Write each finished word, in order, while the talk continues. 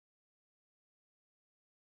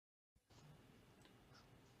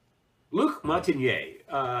Luc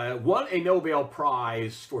Montagnier won a Nobel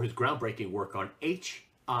Prize for his groundbreaking work on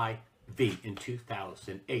HIV in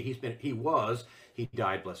 2008. He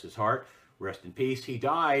died, bless his heart, rest in peace. He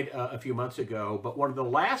died a few months ago, but one of the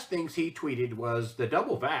last things he tweeted was the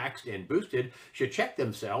double vaxxed and boosted should check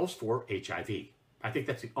themselves for HIV. I think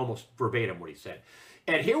that's almost verbatim what he said.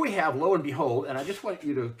 And here we have, lo and behold, and I just want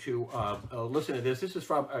you to listen to this. This is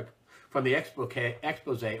from the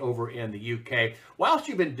expose over in the UK. Whilst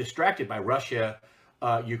you've been distracted by Russia,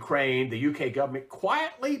 Ukraine, the UK government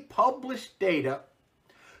quietly published data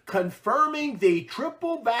confirming the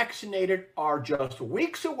triple vaccinated are just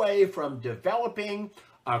weeks away from developing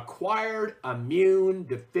acquired immune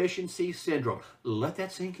deficiency syndrome. Let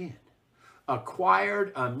that sink in.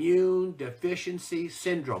 Acquired immune deficiency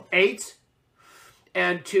syndrome, AIDS.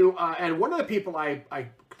 And one of the people I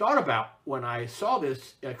thought about when I saw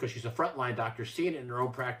this, because she's a frontline doctor, seeing it in her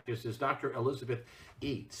own practice, is Dr. Elizabeth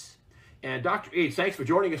Eads. And Dr. Eads, thanks for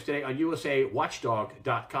joining us today on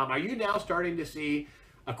USAWatchdog.com. Are you now starting to see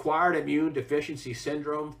acquired immune deficiency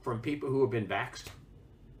syndrome from people who have been vaxxed?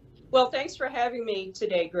 Well, thanks for having me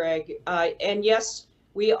today, Greg. And yes,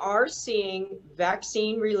 we are seeing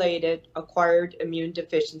vaccine-related acquired immune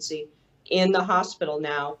deficiency in the hospital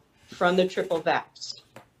now from the triple vax.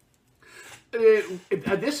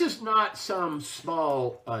 This is not some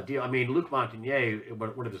small deal. I mean, Luc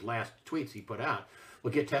Montagnier, one of his last tweets he put out,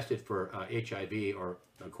 will get tested for HIV or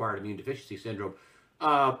acquired immune deficiency syndrome.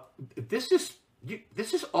 This is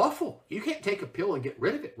awful. You can't take a pill and get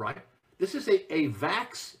rid of it, right? This is a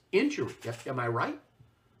vax injury. Am I right?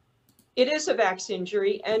 It is a vax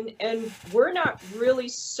injury, and we're not really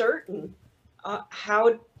certain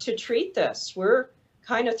how to treat this. We're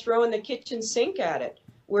kind of throwing the kitchen sink at it.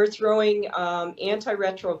 We're throwing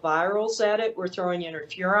antiretrovirals at it. We're throwing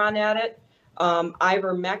interferon at it,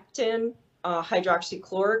 ivermectin,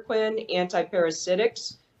 hydroxychloroquine,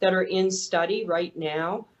 antiparasitics that are in study right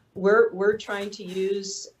now. We're trying to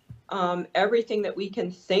use everything that we can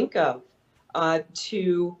think of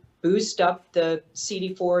to boost up the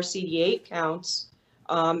CD4, CD8 counts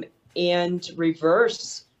and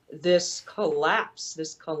reverse this collapse,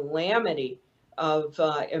 this calamity of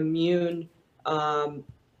immune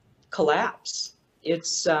collapse.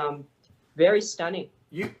 It's very stunning.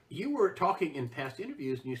 You were talking in past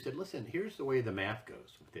interviews and you said, listen, here's the way the math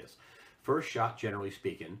goes with this. First shot, generally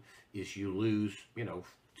speaking, is you lose,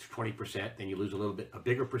 20%, then you lose a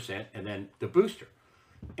bigger percent, and then the booster.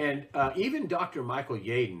 And even Dr. Michael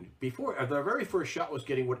Yaden, before the very first shot was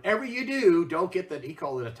getting whatever you do, don't get he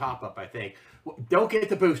called it a top up, I think. Don't get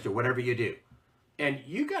the booster, whatever you do. And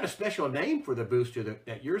you got a special name for the booster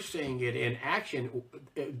that you're seeing it in action.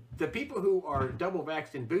 The people who are double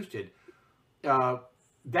vaxxed and boosted,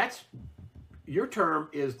 that's your term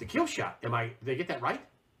is the kill shot. Did I get that right?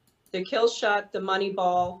 The kill shot, the money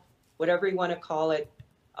ball, whatever you want to call it,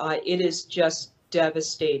 it is just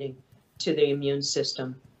devastating to the immune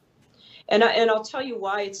system. And I'll tell you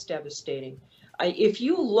why it's devastating. If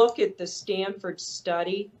you look at the Stanford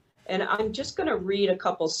study, and I'm just going to read a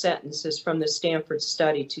couple sentences from the Stanford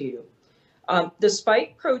study to you. The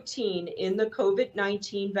spike protein in the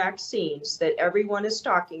COVID-19 vaccines that everyone is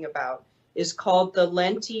talking about is called the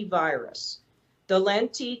lentivirus. The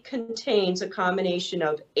lenti contains a combination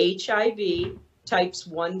of HIV types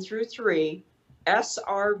 1 through 3,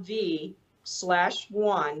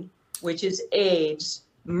 SRV/1, which is AIDS,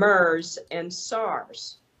 MERS, and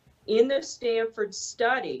SARS. In the Stanford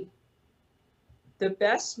study, the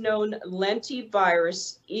best known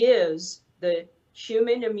lentivirus is the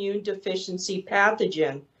human immune deficiency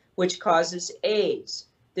pathogen, which causes AIDS.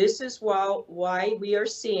 This is why we are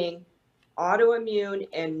seeing autoimmune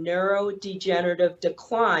and neurodegenerative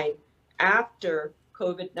decline after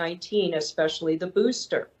COVID-19, especially the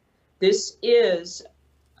booster. This is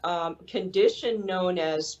a condition known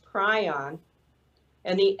as prion,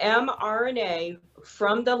 and the mRNA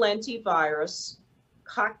from the lentivirus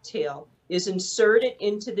cocktail is inserted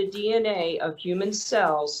into the DNA of human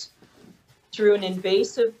cells through an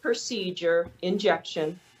invasive procedure,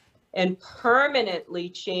 injection, and permanently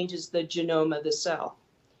changes the genome of the cell.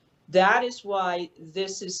 That is why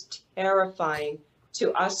this is terrifying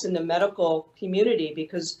to us in the medical community,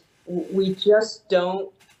 because we just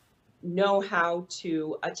don't know how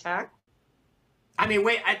to attack. I mean,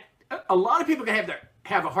 wait, a lot of people can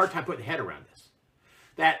have a hard time putting their head around this.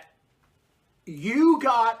 That you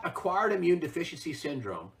got acquired immune deficiency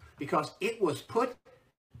syndrome because it was put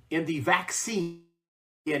in the vaccine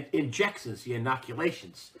injections, the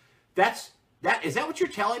inoculations. Is that what you're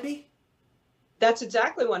telling me? That's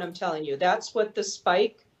exactly what I'm telling you. That's what the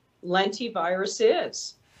spike lentivirus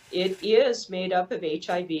is. it is made up of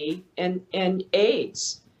HIV and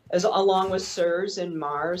AIDS, as along with SIRS and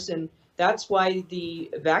MARS, and that's why the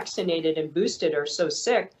vaccinated and boosted are so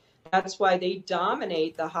sick. That's why they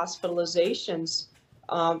dominate the hospitalizations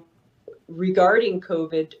regarding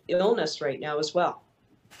COVID illness right now as well.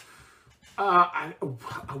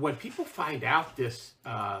 When people find out this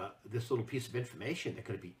this little piece of information, they're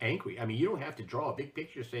going to be angry. I mean, you don't have to draw a big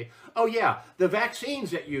picture. Say, oh yeah, the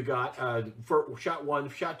vaccines that you got for shot 1,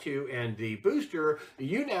 shot 2, and the booster,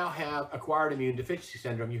 you now have acquired immune deficiency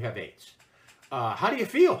syndrome. You have AIDS. How do you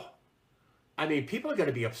feel? I mean, people are going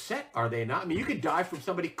to be upset, are they not? I mean, you could die from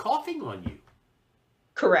somebody coughing on you.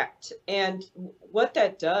 Correct. And what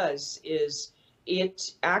that does is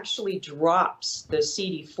it actually drops the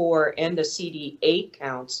CD4 and the CD8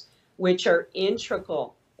 counts, which are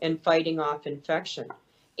integral in fighting off infection.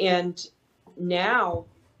 And now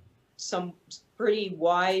some pretty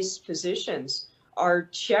wise physicians are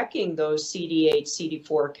checking those CD8,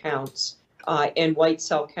 CD4 counts and white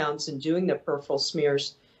cell counts and doing the peripheral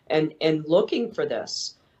smears and looking for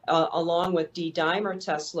this, along with D-dimer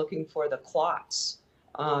tests looking for the clots.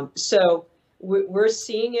 So we're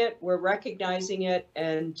seeing it, we're recognizing it,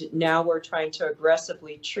 and now we're trying to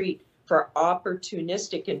aggressively treat for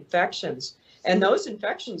opportunistic infections. And those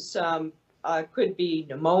infections could be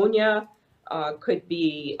pneumonia, could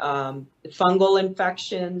be fungal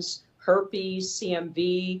infections, herpes,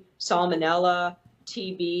 CMV, salmonella,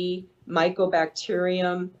 TB,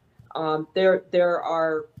 mycobacterium. There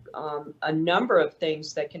are a number of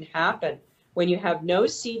things that can happen when you have no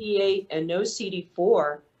CD8 and no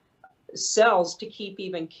CD4 cells to keep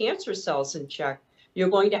even cancer cells in check. You're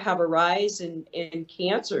going to have a rise in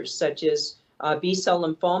cancers such as B-cell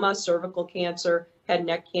lymphoma, cervical cancer, head and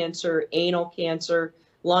neck cancer, anal cancer,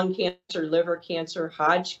 lung cancer, liver cancer,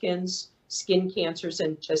 Hodgkin's, skin cancers,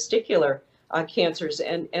 and testicular cancers.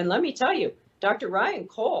 And let me tell you, Dr. Ryan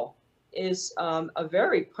Cole is a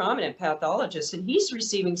very prominent pathologist, and he's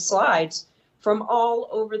receiving slides from all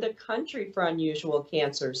over the country for unusual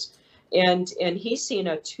cancers. And he's seen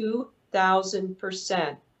a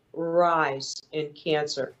 2,000% rise in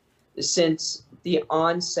cancer since the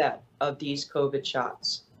onset of these COVID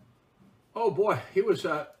shots. Oh boy, he was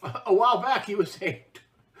a while back. He was saying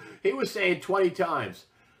 20 times.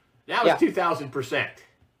 Now it's 2,000%.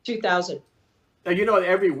 2,000. Now, you know,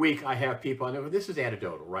 every week I have people, and this is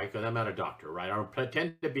anecdotal, right? Because I'm not a doctor, right? I don't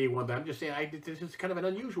pretend to be one, but I'm just saying this is kind of an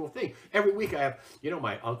unusual thing. Every week I have, you know,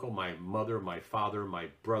 my uncle, my mother, my father, my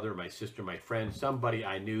brother, my sister, my friend, somebody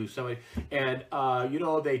I knew, somebody, and, you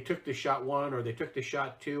know, they took the shot 1 or they took the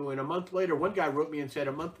shot 2, and a month later, one guy wrote me and said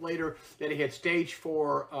a month later that he had stage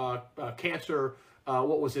 4 cancer.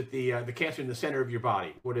 What was it? The cancer in the center of your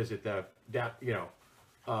body. What is it?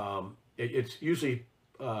 It's usually...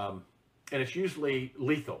 and it's usually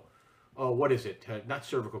lethal. Oh, what is it? Not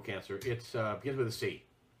cervical cancer. It's begins with a C.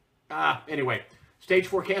 Anyway, stage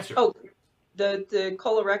 4 cancer. Oh, the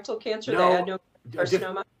colorectal cancer, no, the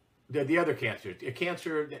adenocarcinoma? The other cancer. A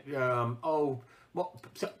cancer that, well,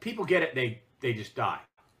 people get it, they just die.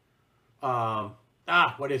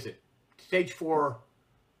 What is it? Stage 4,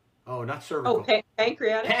 not cervical. Oh,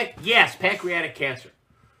 pancreatic? Yes, pancreatic cancer.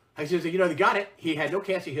 I says, you know, they got it. He had no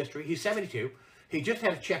cancer history. He's 72. He just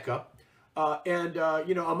had a checkup.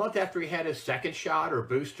 You know, a month after he had his second shot or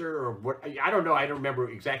booster or what, I don't know, I don't remember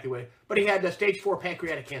exactly what, but he had the stage 4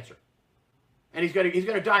 pancreatic cancer, and he's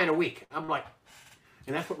gonna die in a week. I'm like,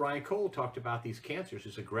 and that's what Ryan Cole talked about, these cancers,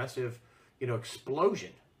 this aggressive, you know,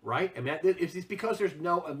 explosion, right? I mean, it's because there's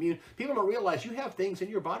no immune. People don't realize you have things in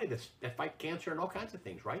your body that fight cancer and all kinds of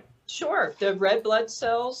things, right? Sure, the red blood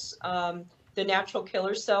cells, the natural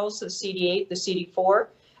killer cells, the CD8, the CD4,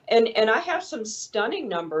 and I have some stunning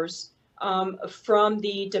numbers from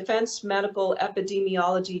the Defense Medical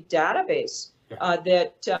Epidemiology database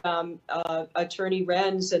that Attorney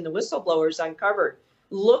Renz and the whistleblowers uncovered.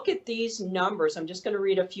 Look at these numbers. I'm just going to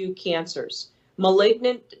read a few cancers.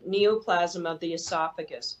 Malignant neoplasm of the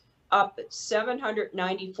esophagus, up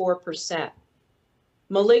 794%.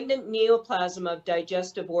 Malignant neoplasm of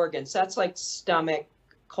digestive organs, that's like stomach,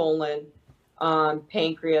 colon,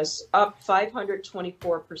 pancreas, up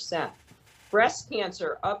 524%. Breast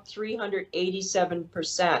cancer up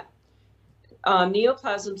 387%.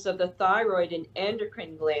 Neoplasms of the thyroid and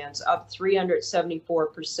endocrine glands up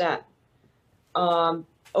 374%.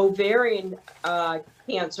 Ovarian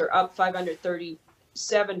cancer up 537%.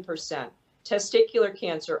 Testicular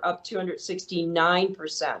cancer up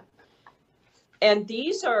 269%. And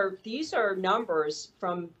these are numbers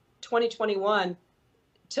from 2021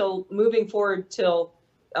 till moving forward till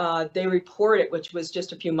they report it, which was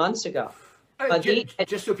just a few months ago. The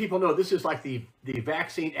Just so people know, this is like the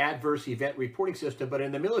vaccine adverse event reporting system, but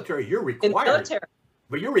in the military, you're in the required, military,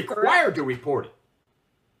 but you're correct. required to report it.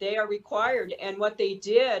 They are required. And what they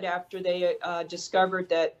did after they discovered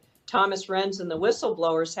that Thomas Renz and the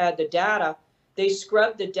whistleblowers had the data, they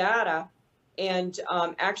scrubbed the data and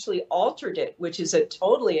actually altered it, which is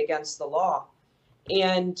totally against the law.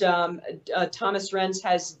 And Thomas Renz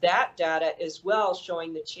has that data as well,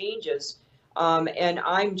 showing the changes. And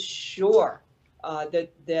I'm sure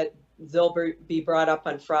that they'll be brought up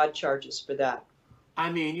on fraud charges for that. I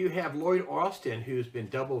mean, you have Lloyd Austin, who's been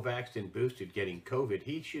double vaxxed and boosted, getting COVID.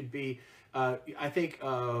 He should be, I think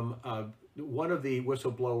one of the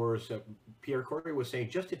whistleblowers, Pierre Corey, was saying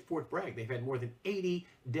just at Fort Bragg, they've had more than 80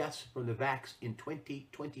 deaths from the vax in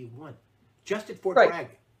 2021. Just at Fort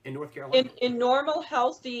Bragg in North Carolina. In normal,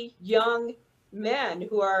 healthy, young men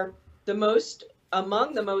who are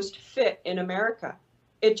among the most fit in America.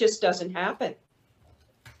 It just doesn't happen.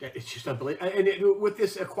 It's just unbelievable. And with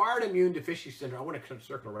this acquired immune deficiency syndrome, I want to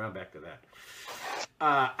circle around back to that.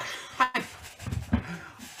 I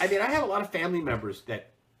mean, I have a lot of family members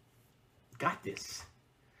that got this.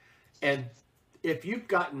 And if you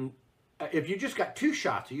just got 2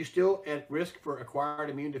 shots, are you still at risk for acquired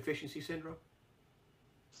immune deficiency syndrome?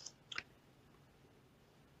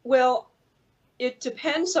 Well, it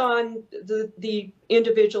depends on the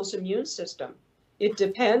individual's immune system. It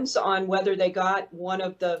depends on whether they got one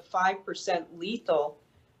of the 5% lethal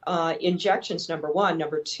injections, number one.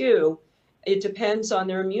 Number two, it depends on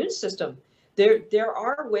their immune system. There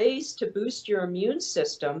are ways to boost your immune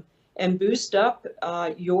system and boost up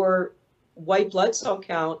your white blood cell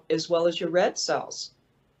count as well as your red cells.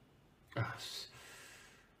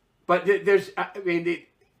 But there's, I mean,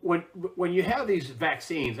 when you have these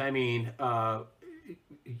vaccines, I mean,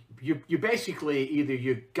 you basically either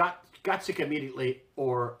you got sick immediately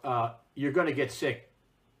or you're going to get sick.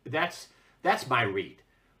 That's my read.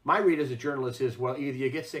 My read as a journalist is, well, either you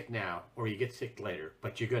get sick now or you get sick later,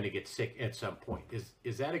 but you're going to get sick at some point.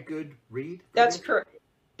 Is that a good read? That's correct.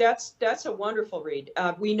 That's a wonderful read.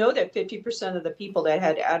 We know that 50% of the people that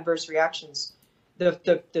had adverse reactions,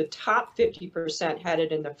 the top 50% had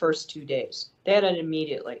it in the first 2 days. They had it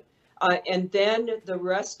immediately. And then the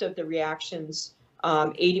rest of the reactions,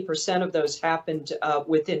 80% of those happened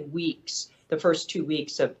within weeks, the first 2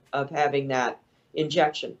 weeks of having that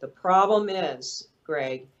injection. The problem is,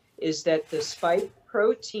 Greg, is that the spike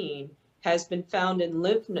protein has been found in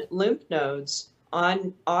lymph nodes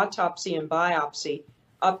on autopsy and biopsy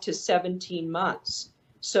up to 17 months.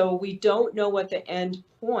 So we don't know what the end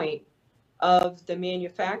point of the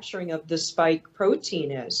manufacturing of the spike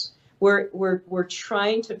protein is. We're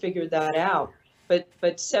trying to figure that out,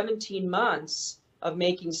 but 17 months of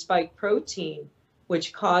making spike protein,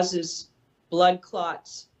 which causes blood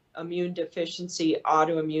clots, immune deficiency,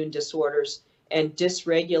 autoimmune disorders, and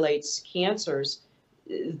dysregulates cancers,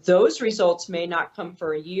 those results may not come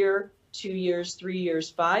for a year, 2 years, 3 years,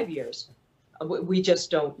 5 years. We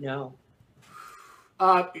just don't know.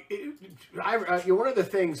 One of the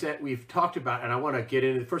things that we've talked about, and I want to get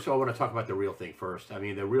into, first of all, I want to talk about the real thing first. I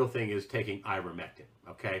mean, the real thing is taking ivermectin,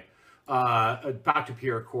 okay? Dr.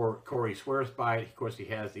 Pierre Corey swears by it. Of course, he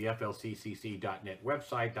has the flccc.net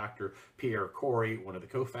website. Dr. Pierre Corey, one of the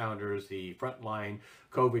co-founders, the Frontline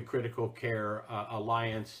COVID Critical Care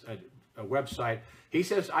Alliance website. He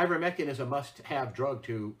says ivermectin is a must-have drug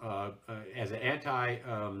to as an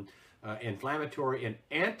anti-inflammatory and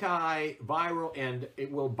antiviral, and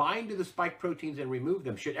it will bind to the spike proteins and remove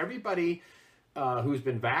them. Should everybody who's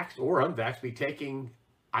been vaxxed or unvaxxed be taking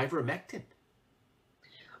ivermectin?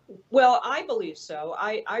 Well, I believe so.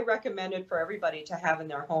 I recommend it for everybody to have in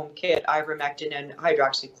their home kit ivermectin and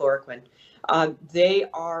hydroxychloroquine. They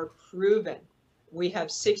are proven. We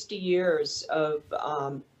have 60 years of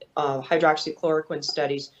hydroxychloroquine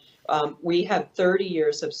studies. We have 30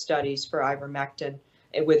 years of studies for ivermectin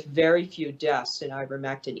with very few deaths in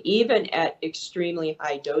ivermectin. Even at extremely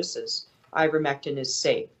high doses, ivermectin is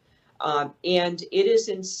safe. And it is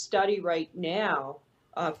in study right now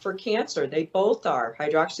for cancer. They both are,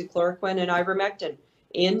 hydroxychloroquine and ivermectin,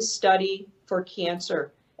 in study for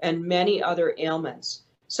cancer and many other ailments.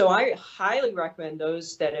 So I highly recommend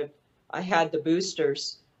those that have had the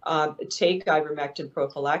boosters take ivermectin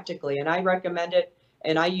prophylactically. And I recommend it,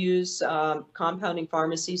 and I use compounding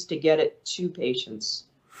pharmacies to get it to patients.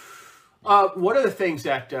 One of the things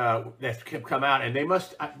that come out, and they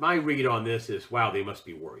must, my read on this is, wow, they must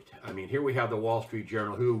be worried. I mean, here we have the Wall Street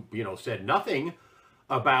Journal, who, said nothing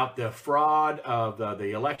about the fraud of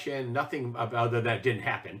the election, nothing other than it didn't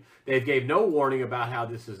happen. They gave no warning about how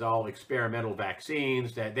this is all experimental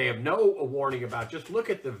vaccines, that they have no warning about, just look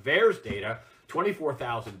at the VAERS data,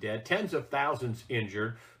 24,000 dead, tens of thousands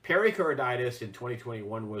injured. Pericarditis in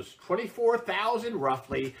 2021 was 24,000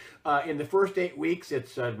 roughly. In the first 8 weeks,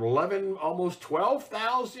 it's 11, almost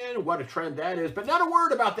 12,000. What a trend that is. But not a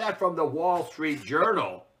word about that from the Wall Street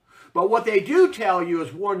Journal. But what they do tell you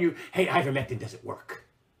is warn you, hey, ivermectin doesn't work.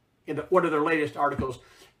 In one of their latest articles.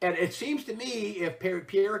 And it seems to me if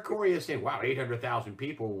Pierre Corey is saying, wow, 800,000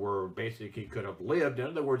 people were basically could have lived. In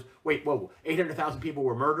other words, wait, whoa, 800,000 people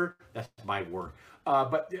were murdered? That's my word.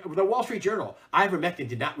 But the Wall Street Journal, ivermectin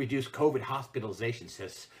did not reduce COVID hospitalizations,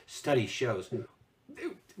 says study shows.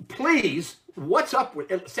 Please, what's up with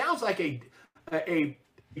it? Sounds like a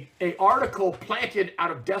article planted out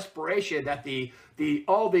of desperation that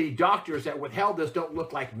all the doctors that withheld this don't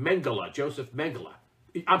look like Mengele, Joseph Mengele.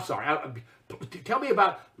 I'm sorry. Tell me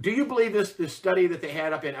about, do you believe this study that they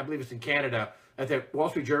had up in, I believe it's in Canada, that the Wall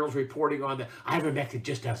Street Journal's reporting on, that ivermectin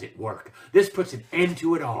just doesn't work. This puts an end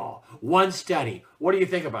to it all. One study. What do you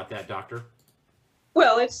think about that, doctor?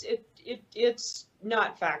 Well, it's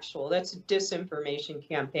not factual. That's a disinformation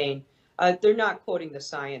campaign. They're not quoting the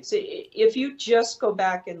science. If you just go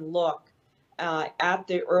back and look at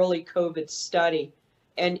the early COVID study,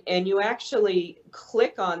 and you actually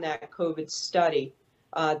click on that COVID study,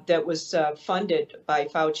 that was funded by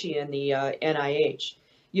Fauci and the NIH,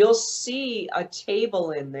 you'll see a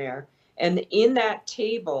table in there. And in that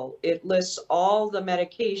table, it lists all the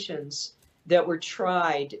medications that were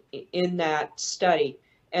tried in that study.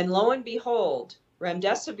 And lo and behold,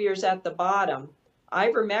 remdesivir is at the bottom.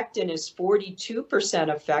 Ivermectin is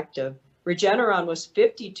 42% effective. Regeneron was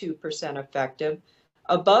 52% effective.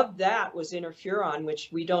 Above that was interferon, which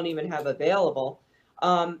we don't even have available.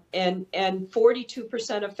 And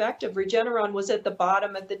 42% effective. Regeneron was at the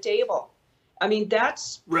bottom of the table. I mean,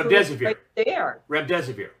 that's remdesivir right there.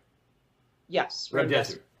 Remdesivir. Yes,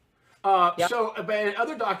 remdesivir. Yep. So, but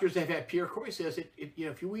other doctors have had. Pierre Corey says if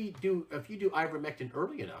you do ivermectin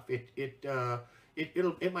early enough,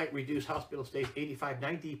 it might reduce hospital stays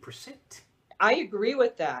 85-90%. I agree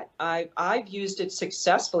with that. I've used it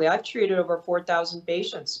successfully. I've treated over 4,000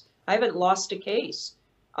 patients. I haven't lost a case,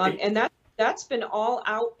 and that's been all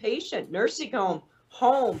outpatient, nursing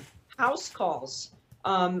home, house calls,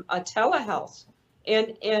 telehealth,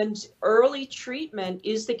 and early treatment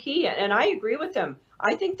is the key. And I agree with them.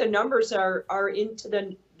 I think the numbers are into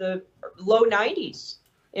the low 90s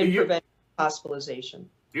in preventing hospitalization.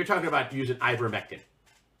 You're talking about using ivermectin.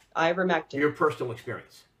 Ivermectin. Your personal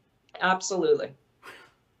experience. Absolutely.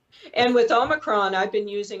 And with Omicron, I've been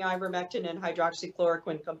using ivermectin and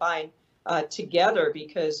hydroxychloroquine combined together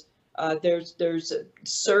because there's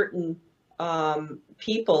certain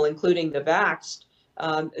people, including the vaxxed,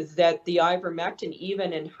 that the ivermectin,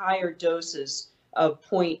 even in higher doses of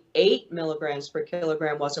 0.8 milligrams per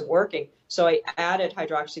kilogram, wasn't working. So I added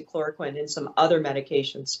hydroxychloroquine and some other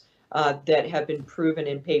medications that have been proven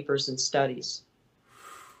in papers and studies.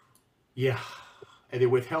 Yeah. And they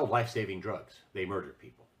withheld life-saving drugs. They murdered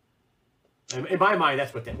people. And in my mind,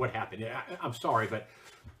 that's what happened. I'm sorry, but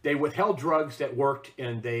they withheld drugs that worked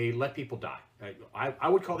and they let people die. I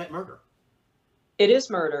would call that murder. It is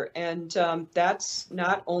murder. And that's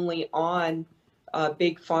not only on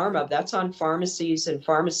big pharma, that's on pharmacies and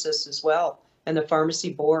pharmacists as well, and the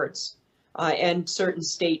pharmacy boards and certain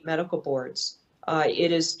state medical boards.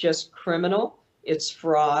 It is just criminal. It's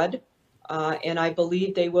fraud. And I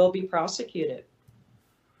believe they will be prosecuted.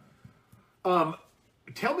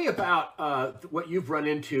 Tell me about what you've run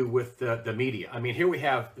into with the media. I mean, here we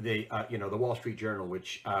have the Wall Street Journal,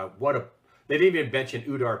 which they didn't even mention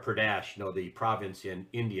Uttar Pradesh, the province in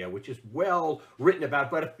India, which is well written about.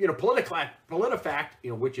 But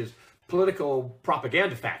PolitiFact, which is political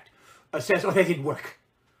propaganda fact, says, oh, that didn't work.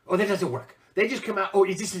 Oh, that doesn't work. They just come out, oh,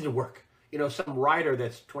 it just didn't work. Some writer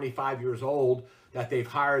that's 25 years old that they've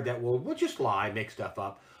hired that will just lie, make stuff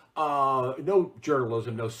up. No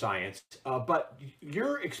journalism, no science. But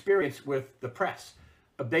your experience with the press,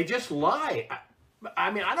 they just lie.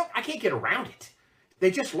 I mean, I can't get around it.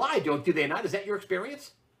 They just lie, do they not? Is that your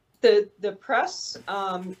experience? The press,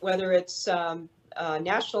 whether it's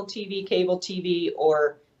national TV, cable TV,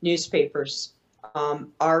 or newspapers,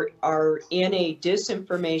 are in a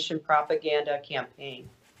disinformation propaganda campaign.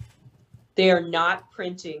 They are not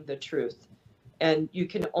printing the truth. And you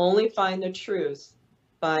can only find the truth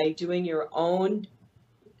by doing your own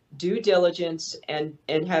due diligence and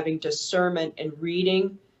having discernment and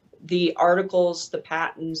reading the articles, the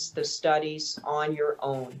patents, the studies on your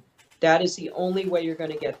own. That is the only way you're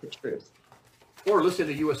going to get the truth. Or listen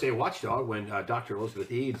to USA Watchdog when Dr.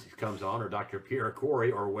 Elizabeth Eads comes on, or Dr. Pierre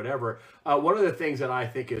Corey, or whatever. One of the things that I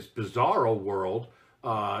think is bizarro world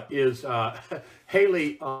is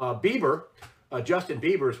Haley Bieber Justin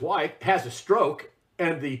Bieber's wife has a stroke,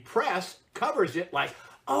 and the press covers it like,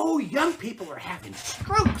 oh, young people are having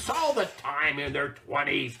strokes all the time in their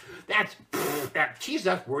 20s. She's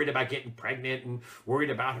not worried about getting pregnant and worried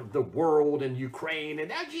about the world and Ukraine, and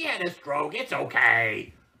now she had a stroke. It's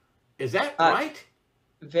okay. Is that right?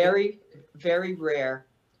 Very, very rare.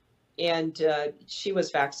 And she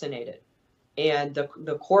was vaccinated. And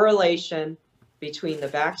the correlation between the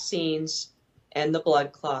vaccines and the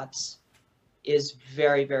blood clots is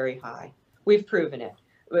very, very high. We've proven it.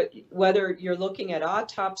 Whether you're looking at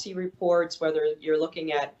autopsy reports, whether you're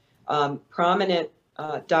looking at prominent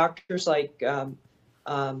doctors like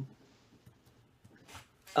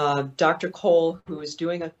Dr. Cole, who is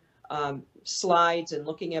doing slides and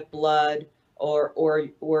looking at blood, or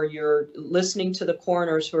you're listening to the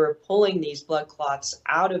coroners who are pulling these blood clots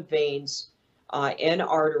out of veins and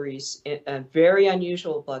arteries, very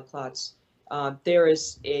unusual blood clots. There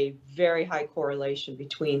is a very high correlation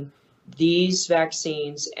between these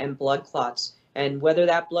vaccines and blood clots, and whether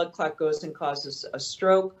that blood clot goes and causes a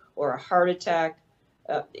stroke or a heart attack,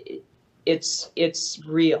 it's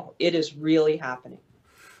real. It is really happening.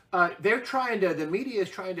 The media is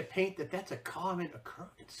trying to paint that that's a common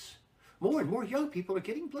occurrence. More and more young people are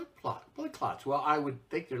getting blood clots. Well, I would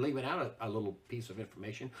think they're leaving out a little piece of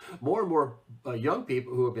information. More and more young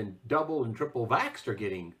people who have been double and triple vaxxed are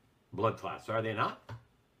getting blood clots, are they not?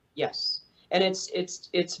 Yes. And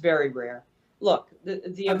it's very rare. Look, the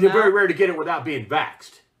they're very rare to get it without being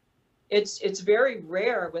vaxxed. It's very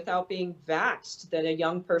rare without being vaxxed that a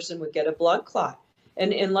young person would get a blood clot.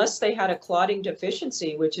 And unless they had a clotting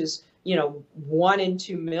deficiency, which is, 1 in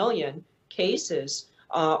 2 million cases,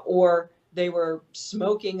 or they were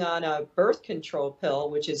smoking on a birth control pill,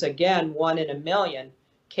 which is again 1 in a million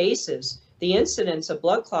cases, the incidence of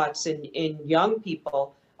blood clots in young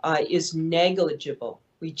people is negligible.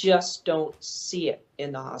 We just don't see it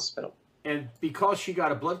in the hospital. And because she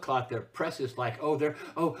got a blood clot, the press is like, oh,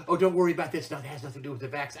 don't worry about this. No, that has nothing to do with the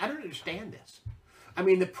vax. I don't understand this. I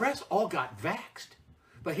mean, the press all got vaxxed,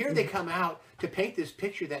 but here they come out to paint this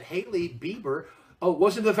picture that Hailey Bieber,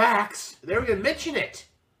 wasn't the vax. They don't even mention it,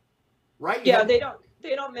 right? Yeah, they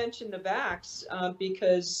don't mention the vax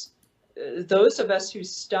because those of us who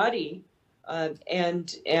study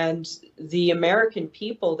and the American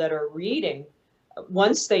people that are reading,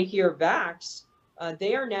 once they hear vax,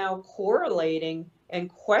 they are now correlating and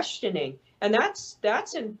questioning, and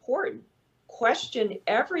that's important. Question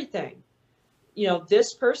everything.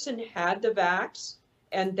 This person had the vax,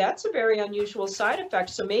 and that's a very unusual side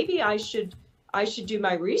effect. So maybe I should do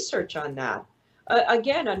my research on that.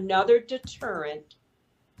 Again, another deterrent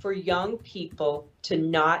for young people to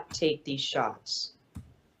not take these shots.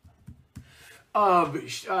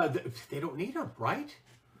 They don't need them, right?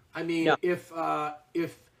 I mean, No. if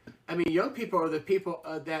young people are the people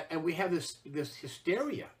and we have this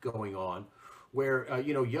hysteria going on where,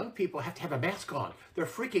 young people have to have a mask on. They're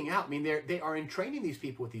freaking out. I mean, they are entraining these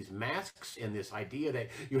people with these masks and this idea that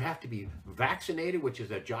you have to be vaccinated, which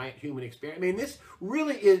is a giant human experiment. I mean, this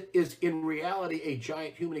really is in reality a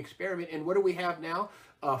giant human experiment. And what do we have now?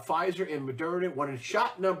 Pfizer and Moderna, one in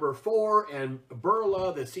shot number 4, and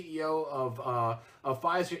Burla, the CEO of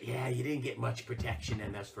Pfizer, yeah, you didn't get much protection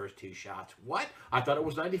in those first 2 shots. What? I thought it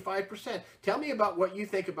was 95%. Tell me about what you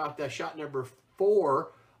think about the shot number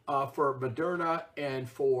 4 for Moderna and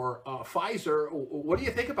for Pfizer. What do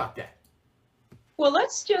you think about that? Well,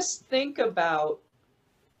 let's just think about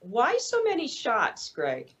why so many shots,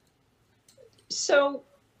 Greg. So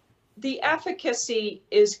the efficacy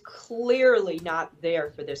is clearly not there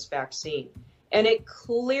for this vaccine, and it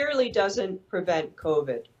clearly doesn't prevent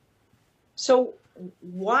COVID. So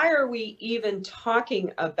why are we even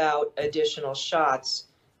talking about additional shots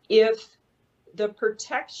if the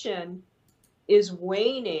protection is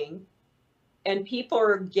waning and people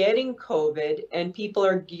are getting COVID and people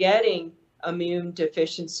are getting immune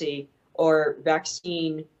deficiency or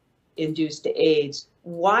vaccine-induced AIDS?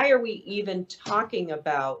 Why are we even talking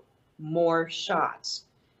about more shots?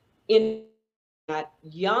 In that,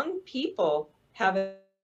 young people have a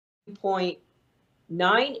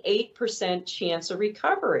 0.98% chance of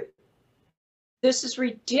recovery. This is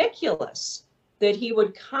ridiculous that he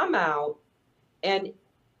would come out and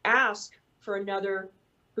ask for another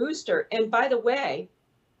booster. And by the way,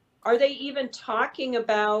 are they even talking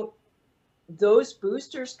about those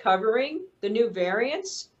boosters covering the new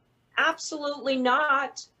variants? Absolutely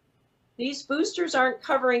not. These boosters aren't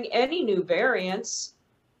covering any new variants.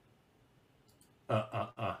 And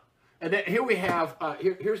then here we have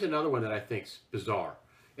here's another one that I think's bizarre,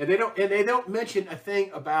 and they don't mention a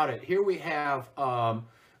thing about it. Here we have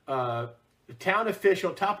The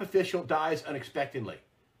top official dies unexpectedly.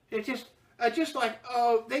 It just like,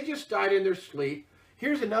 oh, they just died in their sleep.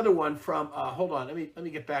 Here's another one from, hold on, let me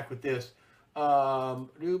get back with this.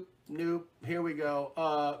 Nope, here we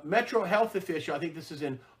go. Metro Health official, I think this is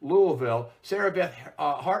in Louisville, Sarah Beth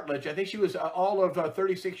Hartledge. I think she was all of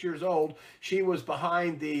 36 years old. She was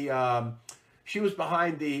behind the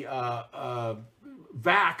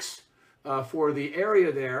vax for the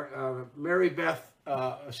area there.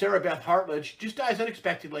 Sarah Beth Hartledge just dies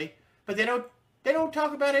unexpectedly, but they don't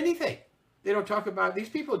talk about anything. They don't talk about these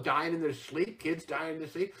people dying in their sleep, kids dying in their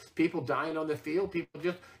sleep, people dying on the field, people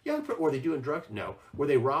just young. Were they doing drugs? No. Were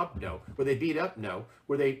they robbed? No. Were they beat up? No.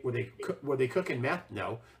 Were they cooking meth?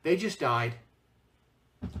 No. They just died.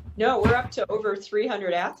 No, we're up to over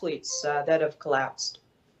 300 athletes that have collapsed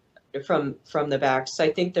from the vax. I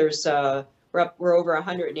think there's we're over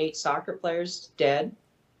 108 soccer players dead,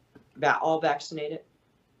 all vaccinated.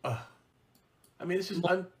 I mean, this is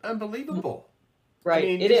unbelievable. Right. I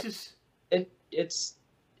mean, it is. It's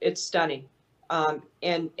stunning.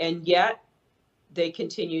 And yet they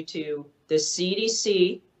continue to, the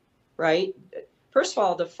CDC, right? First of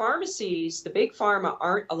all, the pharmacies, the big pharma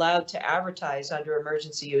aren't allowed to advertise under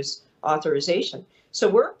emergency use authorization. So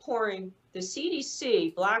we're pouring the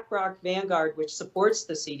CDC, BlackRock, Vanguard, which supports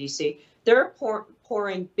the CDC, they're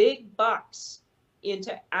pouring big bucks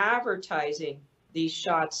into advertising these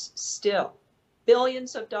shots still,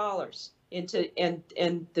 billions of dollars into, and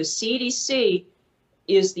the CDC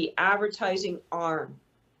is the advertising arm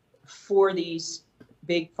for these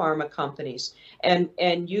big pharma companies. And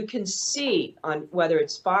you can see on whether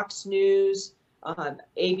it's Fox News,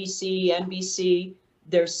 ABC, NBC,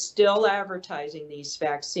 they're still advertising these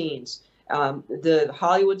vaccines. The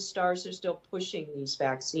Hollywood stars are still pushing these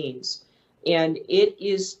vaccines. And it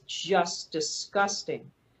is just disgusting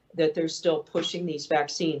that they're still pushing these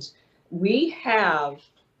vaccines. We have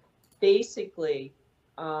basically,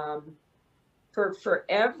 for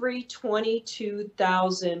every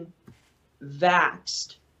 22,000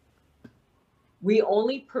 vaxxed, we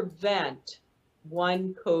only prevent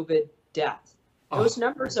one COVID death. Those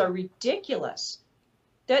numbers are ridiculous.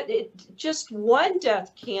 Just one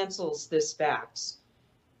death cancels this vax.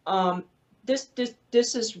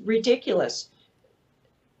 This is ridiculous.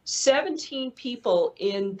 17 people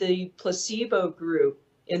in the placebo group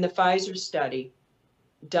in the Pfizer study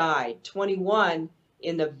died. 21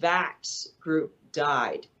 in the vax group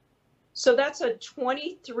died. So that's a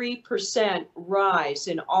 23% rise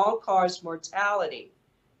in all-cause mortality.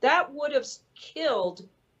 That would have killed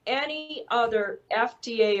any other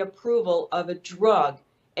FDA approval of a drug.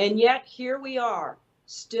 And yet here we are,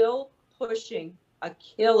 still pushing a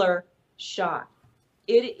killer shot.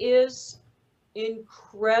 It is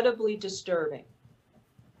incredibly disturbing.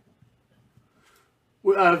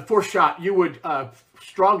 Fourth shot, you would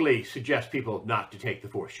strongly suggest people not to take the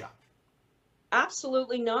fourth shot.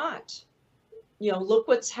 Absolutely not. You know, look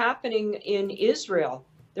what's happening in Israel.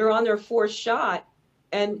 They're on their fourth shot,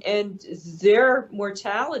 and their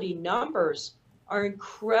mortality numbers are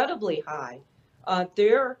incredibly high.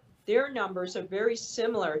 Their numbers are very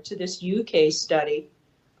similar to this UK study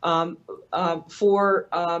for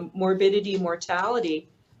morbidity, mortality,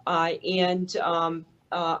 and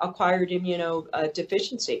acquired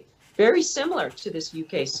immunodeficiency. Very similar to this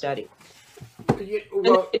UK study. Well, and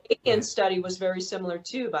the Canadian study was very similar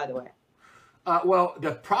too, by the way. Well,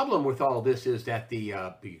 the problem with all this is that the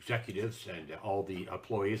executives and all the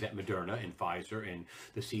employees at Moderna and Pfizer and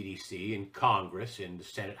the CDC and Congress and the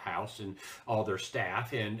Senate House and all their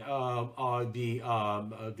staff and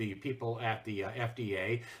the people at the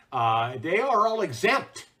FDA, they are all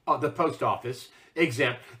exempt. The post office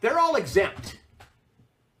exempt. They're all exempt.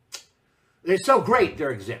 They're so great. They're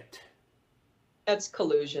exempt. That's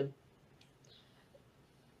collusion.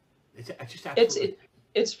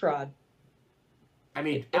 It's fraud. I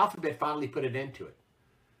mean, It- Alphabet finally put an end to it.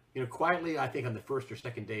 You know, quietly, I think on the first or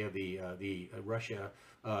second day of the Russia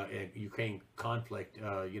and Ukraine conflict,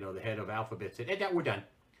 the head of Alphabet said, "Hey, we're done.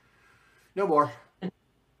 No more."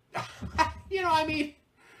 I mean,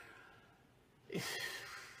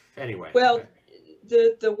 anyway. Well,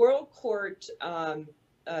 the World Court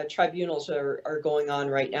tribunals are going on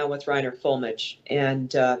right now with Reiner Fullmich, and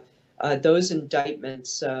those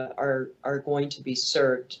indictments are going to be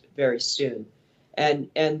served very soon. And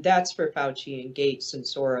that's for Fauci and Gates and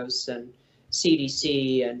Soros and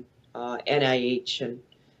CDC and NIH and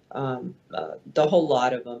the whole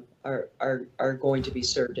lot of them are going to be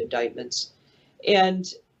served indictments.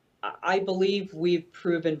 And I believe we've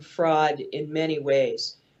proven fraud in many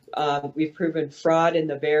ways. We've proven fraud in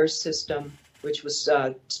the VAERS system, which was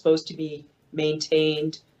supposed to be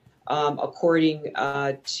maintained according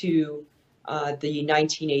to the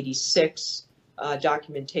 1986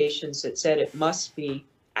 documentations that said it must be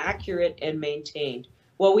accurate and maintained.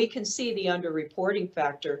 Well, we can see the underreporting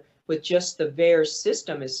factor with just the VAERS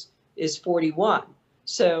system is 41.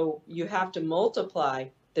 So you have to multiply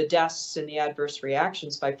the deaths and the adverse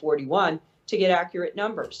reactions by 41 to get accurate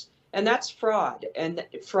numbers. And that's fraud. And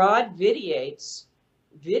fraud vitiates,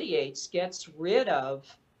 gets rid of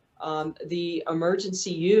the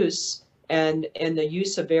emergency use and the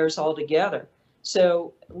use of VAERS altogether.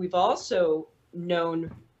 So we've also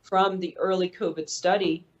known from the early COVID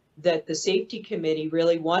study that the safety committee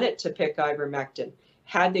really wanted to pick ivermectin.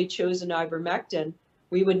 Had they chosen ivermectin,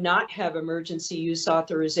 we would not have emergency use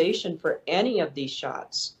authorization for any of these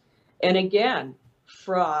shots. And again,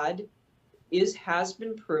 fraud has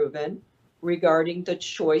been proven regarding the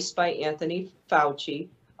choice by Anthony Fauci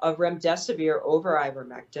of remdesivir over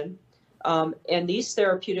ivermectin. And these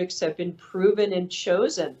therapeutics have been proven and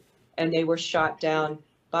chosen, and they were shot down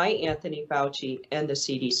by Anthony Fauci and the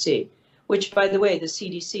CDC, which, by the way, the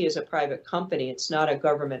CDC is a private company. It's not a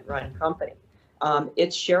government-run company.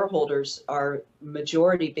 Its shareholders are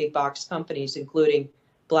majority big box companies, including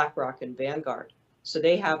BlackRock and Vanguard. So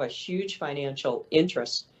they have a huge financial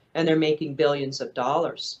interest, and they're making billions of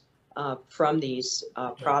dollars from these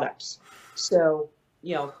products. So,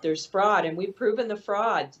 you know, there's fraud, and we've proven the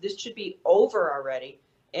fraud. This should be over already,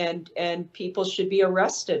 and people should be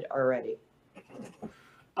arrested already.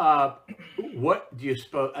 What do you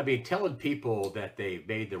suppose? I mean, telling people that they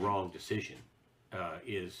made the wrong decision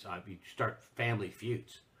is you start family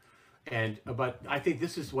feuds, but I think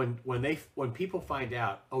this is when people find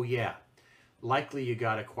out, oh yeah, likely you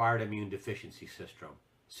got acquired immune deficiency syndrome.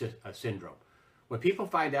 When people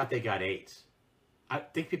find out they got AIDS, I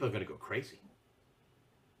think people are going to go crazy.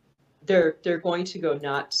 They're going to go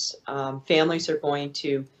nuts. Families are going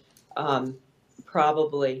to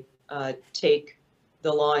probably take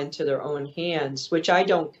the law into their own hands, which I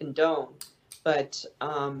don't condone. But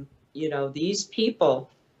you know, these people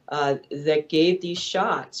that gave these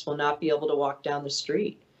shots will not be able to walk down the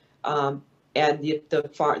street. And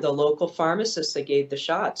the local pharmacists that gave the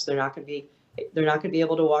shots, they're not going to be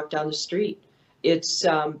able to walk down the street. It's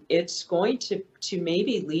going to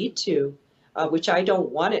maybe lead to, which I don't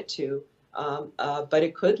want it to, but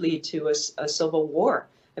it could lead to a civil war.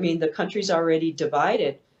 I mean, the country's already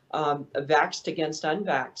divided, vaxxed against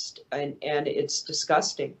unvaxxed, and it's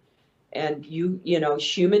disgusting. And you know,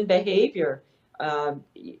 human behavior,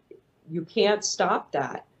 you can't stop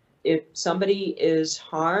that. If somebody is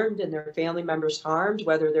harmed and their family members harmed,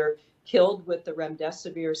 whether they're killed with the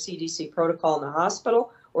remdesivir CDC protocol in the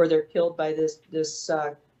hospital or they're killed by this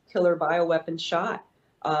killer bioweapon shot,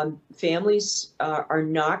 families are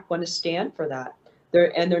not going to stand for that.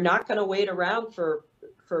 They're not going to wait around for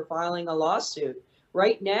filing a lawsuit.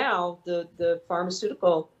 Right now, the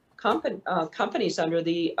pharmaceutical companies under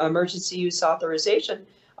the emergency use authorization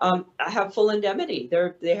have full indemnity.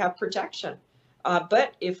 They have protection.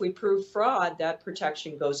 But if we prove fraud, that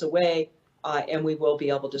protection goes away, and we will be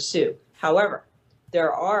able to sue. However,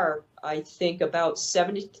 there are, I think, about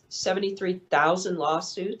 73,000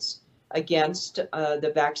 lawsuits against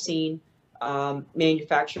the vaccine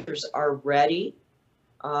manufacturers already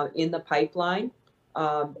in the pipeline.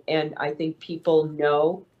 And I think people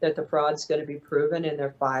know that the fraud's going to be proven in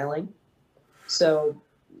their filing. So,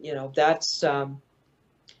 you know, that's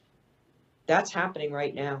happening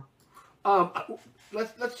right now.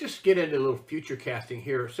 Let's just get into a little future casting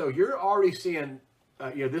here. So you're already seeing,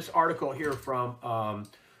 you know, this article here from hold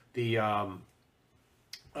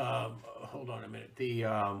on a minute,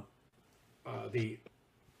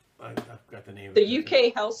 I've got the name. The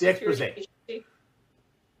UK Health Security Agency.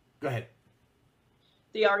 Go ahead.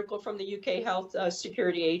 The article from the UK Health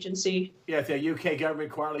Security Agency. Yeah, the UK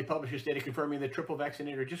government quietly publishes data confirming that triple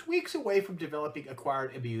vaccinated are just weeks away from developing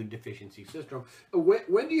acquired immune deficiency syndrome.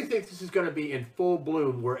 When do you think this is going to be in full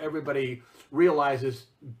bloom, where everybody realizes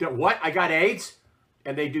that what I got AIDS,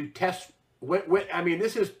 and they do tests? I mean,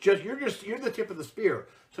 this is you're the tip of the spear.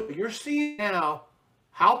 So you're seeing now.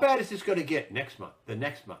 How bad is this going to get next month? The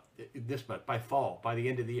next month, this month, by fall, by the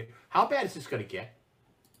end of the year? How bad is this going to get?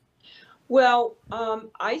 Well,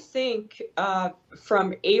 I think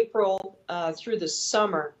from April through the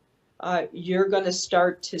summer, you're going to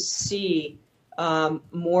start to see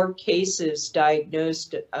more cases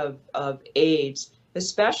diagnosed of AIDS,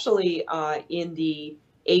 especially in the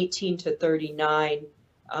 18 to 39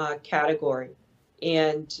 category.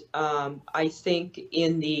 And I think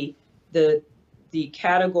in the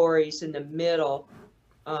categories in the middle,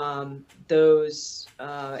 those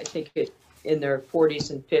I think in their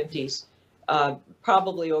 40s and 50s,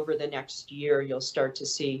 probably over the next year, you'll start to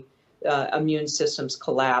see immune systems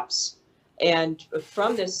collapse. And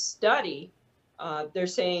from this study, they're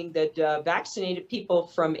saying that vaccinated people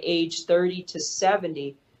from age 30 to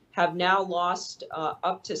 70 have now lost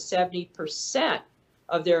up to 70%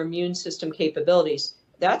 of their immune system capabilities.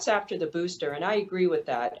 That's after the booster, and I agree with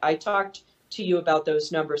that. I talked to you about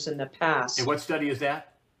those numbers in the past. And what study is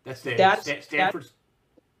that? That's the Stanford?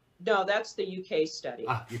 No, that's the UK study.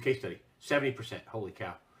 UK study. 70%. Holy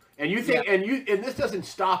cow. And you think, and this doesn't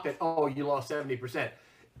stop at, oh, you lost 70%.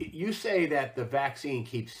 You say that the vaccine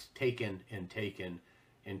keeps taking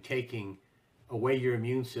away your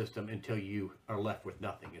immune system until you are left with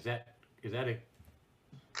nothing. Is that a?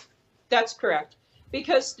 That's correct.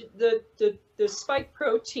 Because the spike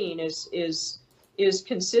protein is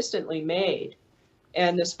consistently made,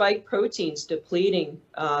 and the spike protein's depleting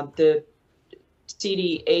the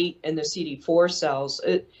CD8 and the CD4 cells,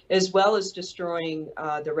 as well as destroying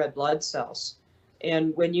the red blood cells.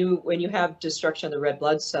 And when you have destruction of the red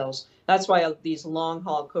blood cells, that's why these long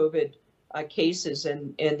haul COVID cases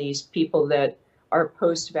and these people that are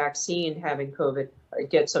post-vaccine having COVID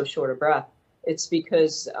get so short of breath. It's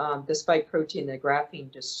because the spike protein, the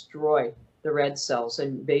graphene, destroy the red cells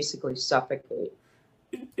and basically suffocate.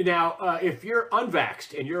 Now, if you're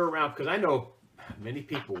unvaxxed and you're around, because I know many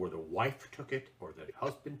people where the wife took it or the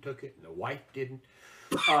husband took it and the wife didn't.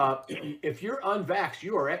 If you're unvaxxed,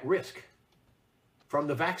 you are at risk from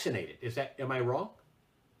the vaccinated. Am I wrong?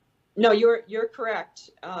 No, you're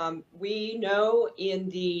correct. We know in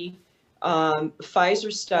the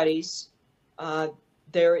Pfizer studies,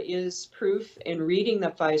 there is proof in reading the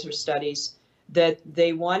Pfizer studies that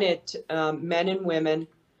they wanted men and women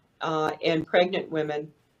and pregnant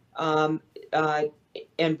women and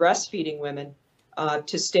breastfeeding women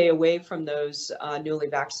to stay away from those newly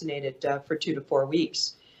vaccinated for 2 to 4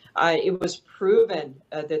 weeks. It was proven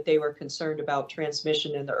that they were concerned about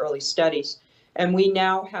transmission in the early studies. And we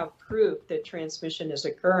now have proof that transmission is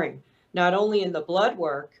occurring, not only in the blood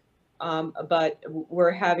work, but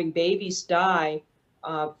we're having babies die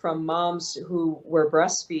from moms who were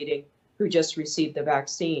breastfeeding who just received the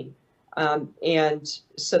vaccine. And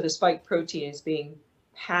so the spike protein is being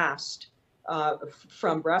passed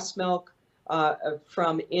from breast milk,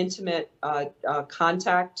 from intimate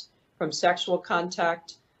contact, from sexual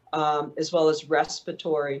contact, as well as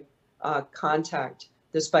respiratory contact,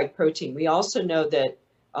 the spike protein. We also know that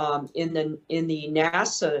in the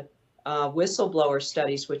NASA whistleblower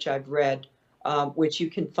studies, which I've read, which you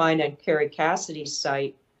can find on Carrie Cassidy's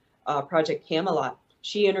site, Project Camelot,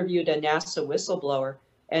 she interviewed a NASA whistleblower,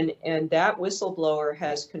 and that whistleblower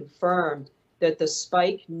has confirmed that the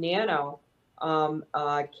spike nano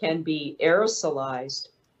can be aerosolized,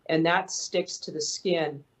 and that sticks to the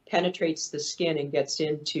skin, penetrates the skin, and gets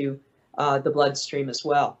into the bloodstream as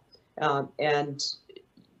well. And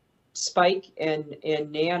spike and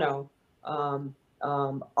nano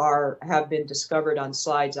have been discovered on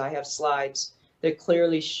slides. I have slides that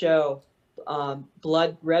clearly show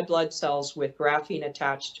red blood cells with graphene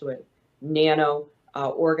attached to it, nano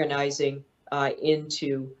organizing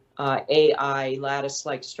into AI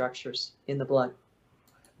lattice-like structures in the blood.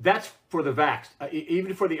 That's for the vaxxed.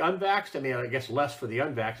 Even for the unvaxxed, I mean, I guess less for the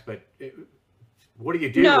unvaxxed, but what do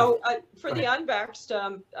you do? No, for the unvaxxed,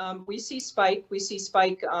 we see spike. We see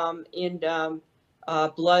spike in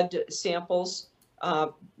blood samples.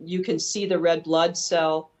 You can see the red blood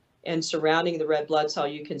cell, and surrounding the red blood cell,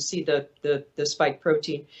 you can see the spike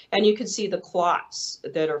protein, and you can see the clots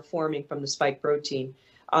that are forming from the spike protein.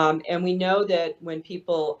 And we know that when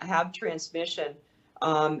people have transmission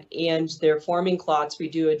and they're forming clots, we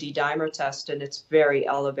do a D-dimer test, and it's very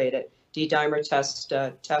elevated. D-dimer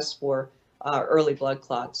test for early blood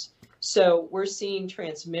clots. So we're seeing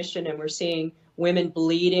transmission, and we're seeing women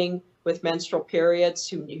bleeding with menstrual periods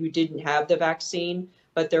who didn't have the vaccine,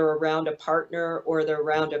 but they're around a partner or they're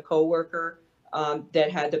around a coworker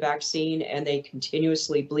that had the vaccine, and they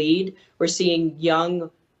continuously bleed. We're seeing young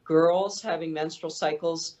girls having menstrual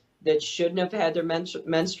cycles that shouldn't have had their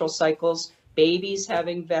menstrual cycles, babies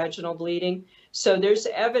having vaginal bleeding. So there's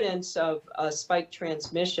evidence of spike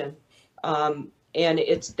transmission, and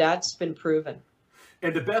that's been proven.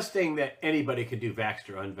 And the best thing that anybody can do, vaxxed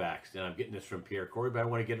or unvaxxed, and I'm getting this from Pierre Corey, but I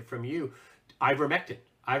want to get it from you, ivermectin.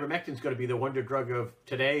 Ivermectin is going to be the wonder drug of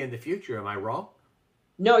today and the future. Am I wrong?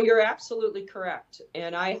 No, you're absolutely correct.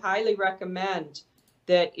 And I highly recommend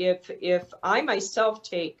that if I myself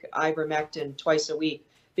take ivermectin twice a week,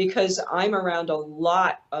 because I'm around a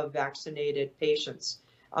lot of vaccinated patients.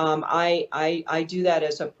 I do that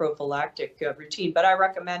as a prophylactic routine, but I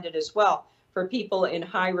recommend it as well for people in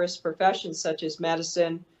high-risk professions such as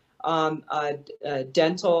medicine,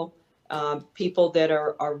 dental, people that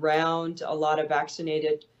are around a lot of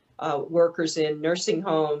vaccinated workers in nursing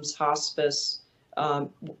homes, hospice.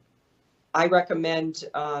 I recommend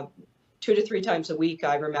 2 to 3 times a week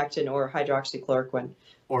ivermectin or hydroxychloroquine.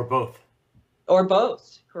 Or both. Or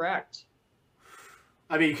both, correct.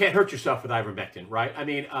 I mean, you can't hurt yourself with ivermectin, right? I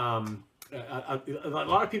mean, a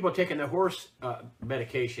lot of people are taking the horse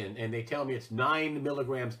medication, and they tell me it's 9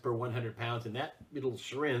 milligrams per 100 pounds, and that little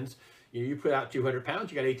syringe, you put out 200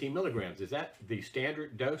 pounds, you got 18 milligrams. Is that the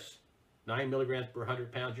standard dose? 9 milligrams per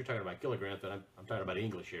 100 pounds? You're talking about kilograms, but I'm talking about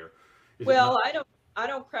English here. Well, I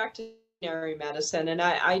don't practice veterinary medicine, and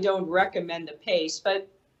I don't recommend the pace, but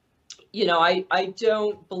you know, I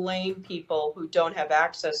don't blame people who don't have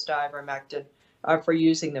access to ivermectin for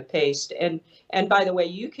using the paste. And by the way,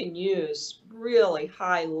 you can use really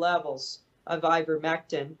high levels of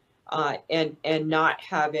ivermectin and not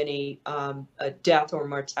have any death or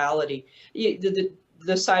mortality.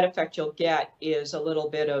 The side effect you'll get is a little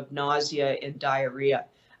bit of nausea and diarrhea.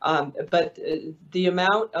 But the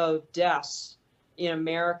amount of deaths in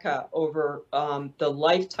America over the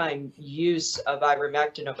lifetime use of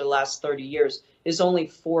ivermectin over the last 30 years is only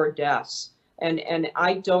 4 deaths. And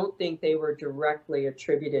I don't think they were directly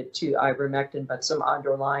attributed to ivermectin, but some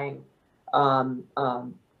underlying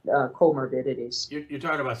comorbidities. You're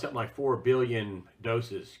talking about something like 4 billion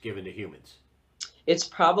doses given to humans. It's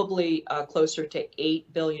probably closer to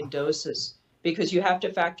 8 billion doses, because you have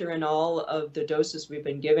to factor in all of the doses we've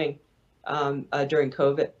been giving during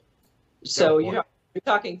COVID. So you're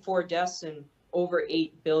talking 4 deaths and over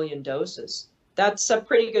 8 billion doses. That's a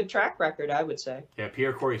pretty good track record, I would say. Yeah,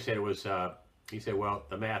 Pierre Corey said it was, he said, well,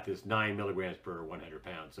 the math is 9 milligrams per 100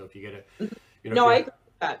 pounds. So if you get a, no, I agree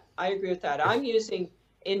with that. I agree with that. I'm using,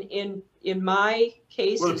 in my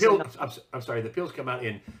cases. Well, the pills, I'm sorry, the pills come out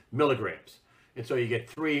in milligrams. And so you get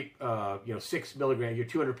 6 milligrams, you're a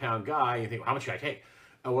 200-pound guy, you think, well, how much should I take?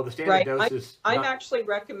 Well, the standard dose is... I'm actually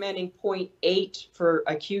recommending 0.8 for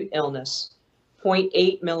acute illness,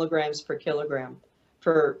 0.8 milligrams per kilogram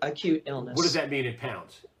for acute illness. What does that mean in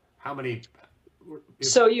pounds? How many?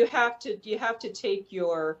 So you have to take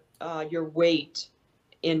your weight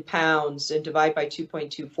in pounds and divide by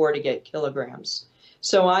 2.24 to get kilograms.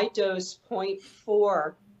 So I dose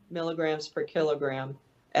 0.4 milligrams per kilogram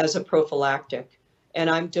as a prophylactic, and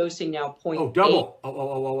I'm dosing now 0.8. Oh, double!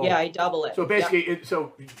 Oh. Yeah, I double it. So basically,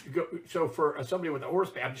 so for somebody with a horse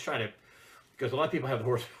pace, I'm just trying to, because a lot of people have the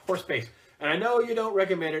horse pace, and I know you don't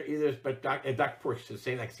recommend it either, but Dr. Porch is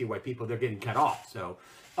saying I can see why people they're getting cut off. So,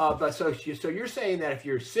 so you're saying that if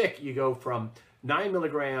you're sick, you go from 9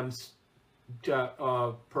 milligrams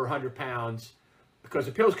to, per 100 pounds, because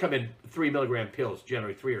the pills come in 3 milligram pills,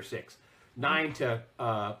 generally 3 or 6, 9 to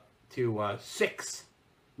 6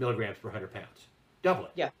 milligrams per 100 pounds. Double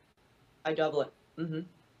it. Yeah, I double it. Mm-hmm.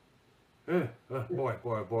 Boy.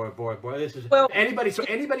 This is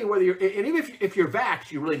anybody whether you're, and even if you're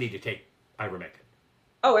vaxxed, you really need to take ivermectin.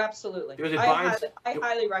 Oh, absolutely. I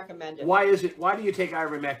highly recommend it. Why do you take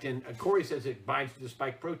ivermectin? Corey says it binds to the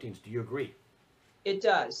spike proteins. Do you agree? It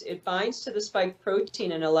does. It binds to the spike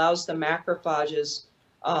protein and allows the macrophages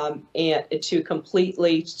and to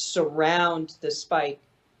completely surround the spike,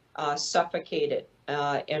 suffocate it,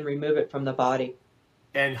 and remove it from the body.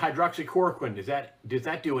 And hydroxychloroquine, does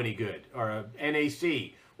that do any good? Or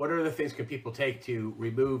NAC? What other things can people take to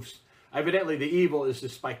remove? Evidently, the evil is the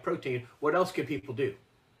spike protein. What else can people do?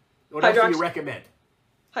 What else do you recommend?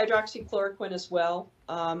 Hydroxychloroquine as well.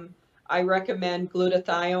 I recommend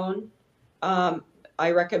glutathione.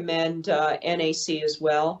 I recommend NAC as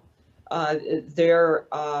well. They're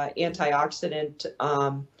antioxidant.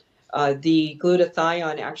 The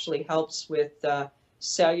glutathione actually helps with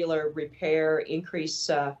cellular repair, increase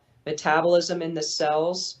metabolism in the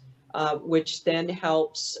cells, which then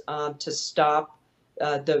helps to stop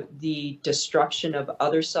the destruction of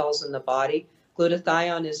other cells in the body.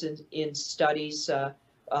 Glutathione is in studies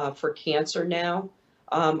for cancer now.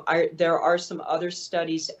 There are some other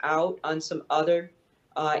studies out on some other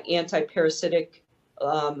antiparasitic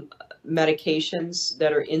medications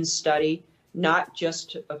that are in study, not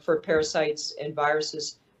just for parasites and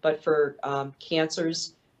viruses, but for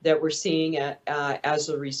cancers that we're seeing as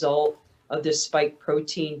a result of this spike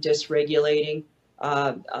protein dysregulating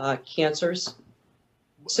cancers.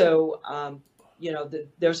 So,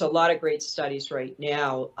 there's a lot of great studies right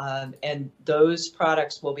now, and those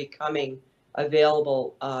products will be coming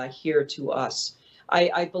available here to us.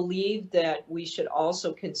 I believe that we should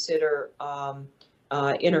also consider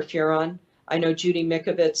interferon. I know Judy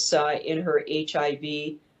Mikovits in her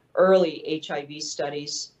early HIV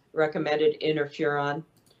studies recommended interferon.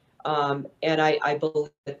 And I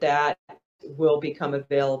believe that will become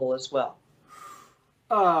available as well.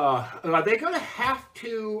 Are they going to have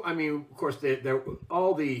to? I mean, of course,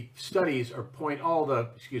 all the studies are all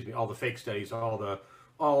the fake studies, all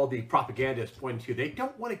the propagandists point to. They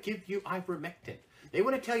don't want to give you ivermectin. They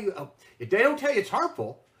want to tell you, if they don't tell you it's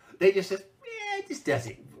harmful, they just say, yeah, it just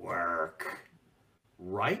doesn't work,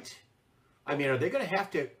 right? I mean, are they going to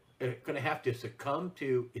have to succumb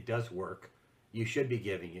to it does work? You should be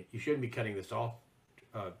giving it. You shouldn't be cutting this off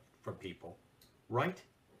from people, right?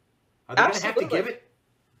 Are they going to have to give it?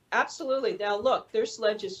 Absolutely. Now, look, there's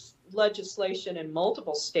legislation in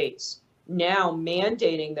multiple states now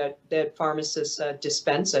mandating that pharmacists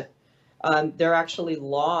dispense it. There are actually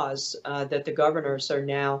laws that the governors are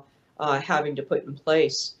now having to put in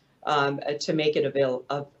place to make it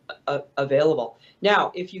available.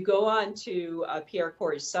 Now, if you go on to Pierre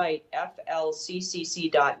Corey's site,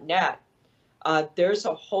 flccc.net, there's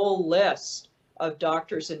a whole list of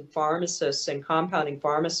doctors and pharmacists and compounding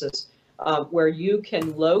pharmacists where you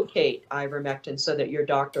can locate ivermectin so that your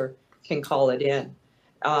doctor can call it in.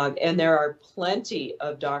 And there are plenty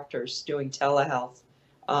of doctors doing telehealth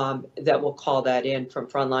that will call that in, from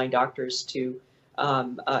frontline doctors to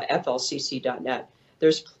flcc.net.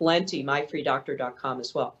 There's plenty, myfreedoctor.com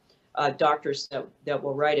as well, doctors that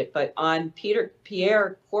will write it. But on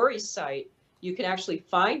Pierre Corey's site, you can actually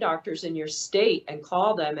find doctors in your state and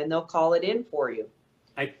call them, and they'll call it in for you.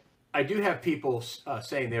 I do have people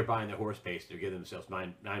saying they're buying the horse paste. They're giving themselves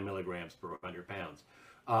 9 milligrams per 100 pounds.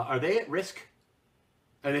 Are they at risk?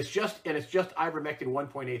 And it's just ivermectin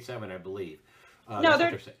 1.87, I believe. No,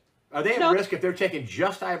 are they at risk if they're taking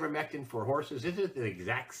just ivermectin for horses? Is it the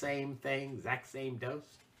exact same thing, exact same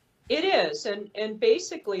dose? It is, and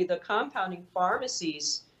basically the compounding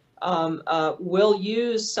pharmacies will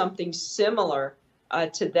use something similar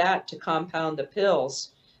to that to compound the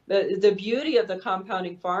pills. The beauty of the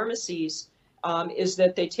compounding pharmacies is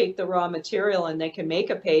that they take the raw material and they can make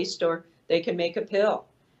a paste or they can make a pill.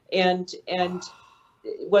 And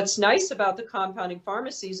what's nice about the compounding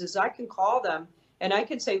pharmacies is I can call them and I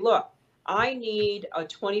can say, look, I need a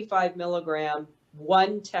 25 milligram,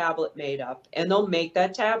 1 tablet made up, and they'll make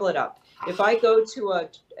that tablet up. If I go to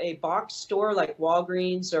a box store like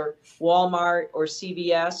Walgreens or Walmart or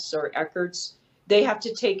CVS or Eckerd's, they have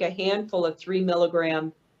to take a handful of 3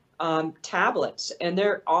 milligram tablets, and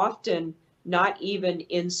they're often not even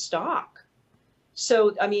in stock.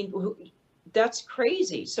 So, I mean, that's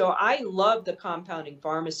crazy. So I love the compounding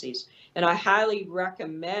pharmacies, and I highly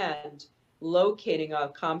recommend locating a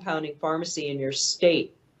compounding pharmacy in your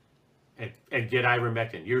state. And get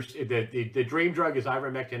ivermectin. The dream drug is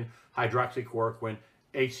ivermectin, hydroxychloroquine,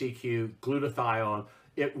 HCQ, glutathione.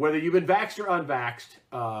 Whether you've been vaxxed or unvaxxed,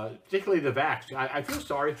 particularly the vaxxed, I feel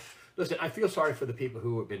sorry. Listen, I feel sorry for the people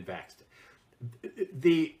who have been vaxxed.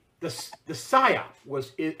 The psyop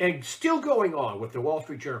was, and still going on with the Wall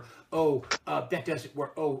Street Journal. Oh, that doesn't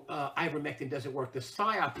work. Oh, ivermectin doesn't work. The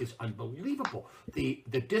psyop is unbelievable. The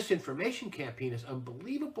disinformation campaign is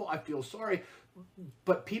unbelievable. I feel sorry,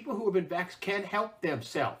 but people who have been vaxxed can help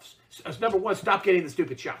themselves. So, number one, stop getting the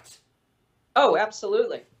stupid shots. Oh,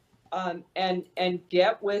 absolutely. And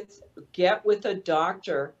get with a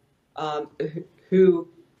doctor who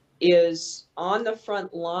is on the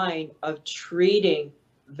front line of treating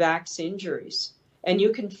vax injuries. And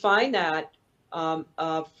you can find that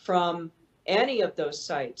from any of those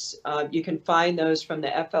sites. You can find those from the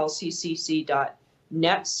flccc.net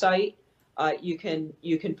site. You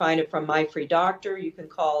can find it from My Free Doctor. You can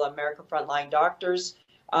call America Frontline Doctors.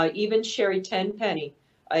 Even Sherry Tenpenny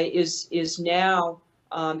is now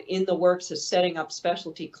in the works of setting up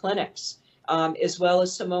specialty clinics, as well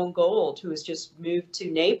as Simone Gold, who has just moved to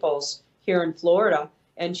Naples here in Florida,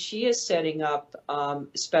 and she is setting up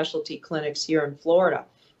specialty clinics here in Florida.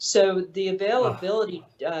 So the availability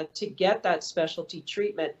to get that specialty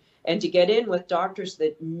treatment and to get in with doctors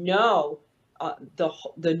that know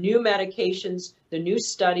the new medications, the new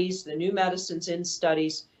studies, the new medicines in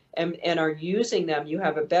studies, and are using them, you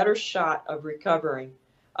have a better shot of recovering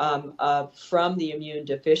from the immune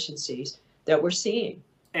deficiencies that we're seeing.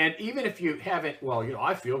 And even if you haven't, well,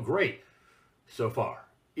 I feel great so far.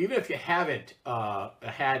 Even if you haven't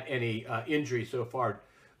had any injury so far,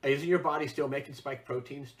 isn't your body still making spike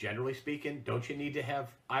proteins, generally speaking? Don't you need to have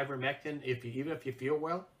ivermectin even if you feel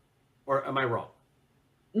well? Or am I wrong?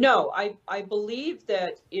 No, I believe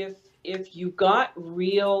that if you got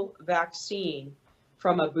real vaccine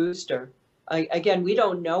from a booster, again, we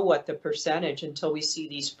don't know what the percentage until we see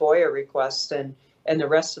these FOIA requests and the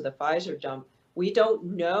rest of the Pfizer dump. We don't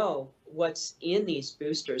know what's in these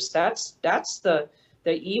boosters. That's the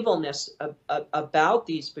the evilness about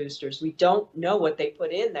these boosters. We don't know what they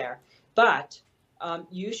put in there, but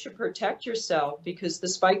you should protect yourself because the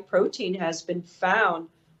spike protein has been found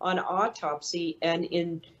on autopsy and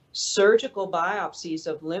in surgical biopsies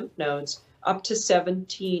of lymph nodes up to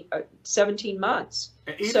 17 months.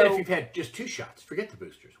 Even if you've had just 2 shots, forget the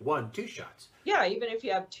boosters, 1, 2 shots. Yeah, even if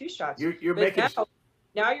you have 2 shots. You're making...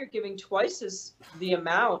 Now you're giving twice as the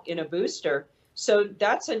amount in a booster. So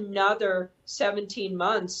that's another 17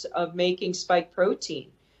 months of making spike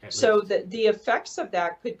protein. So the effects of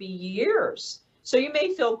that could be years. So you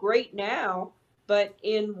may feel great now, but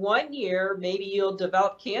in 1 year, maybe you'll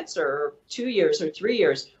develop cancer, or 2 years or 3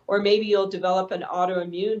 years, or maybe you'll develop an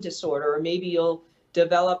autoimmune disorder, or maybe you'll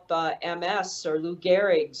develop MS or Lou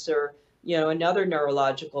Gehrig's, or another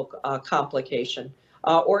neurological complication,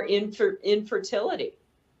 or infertility.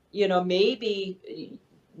 Maybe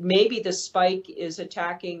the spike is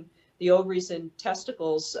attacking the ovaries and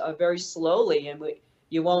testicles very slowly, and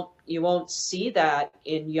you won't see that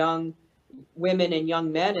in young women and young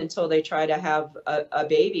men until they try to have a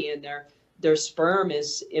baby and their sperm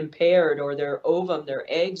is impaired, or their ovum, their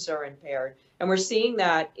eggs are impaired. And we're seeing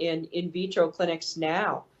that in vitro clinics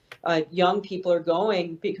now. Young people are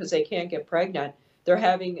going because they can't get pregnant. They're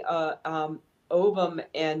having ovum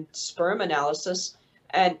and sperm analysis,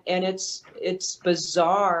 and it's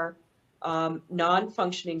bizarre,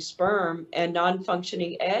 non-functioning sperm and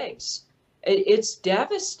non-functioning eggs. It's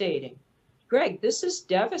devastating. Greg, this is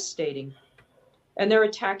devastating. And they're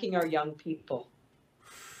attacking our young people.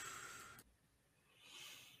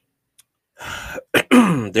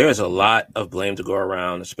 There's a lot of blame to go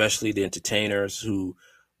around, especially the entertainers who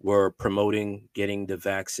were promoting getting the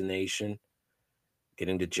vaccination,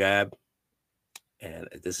 getting the jab. And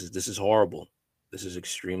this is horrible. This is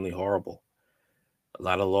extremely horrible. A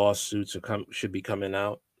lot of lawsuits should be coming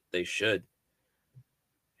out. They should,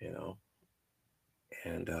 and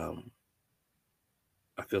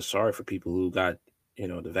I feel sorry for people who got,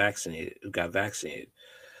 who got vaccinated.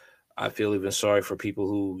 I feel even sorry for people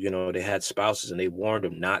who, they had spouses and they warned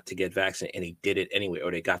them not to get vaccinated and they did it anyway,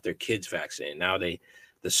 or they got their kids vaccinated. Now they're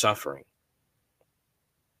suffering.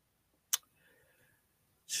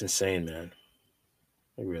 It's insane, man.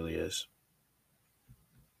 It really is.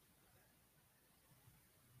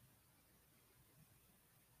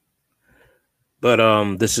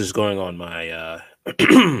 But this is going on my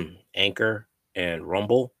Anchor and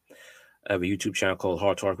Rumble. I have a YouTube channel called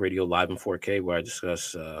Hard Talk Radio Live in 4K where I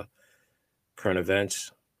discuss current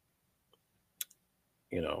events,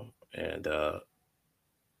 and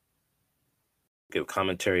give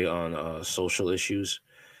commentary on social issues.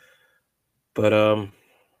 But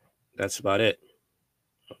that's about it.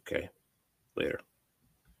 Okay, later.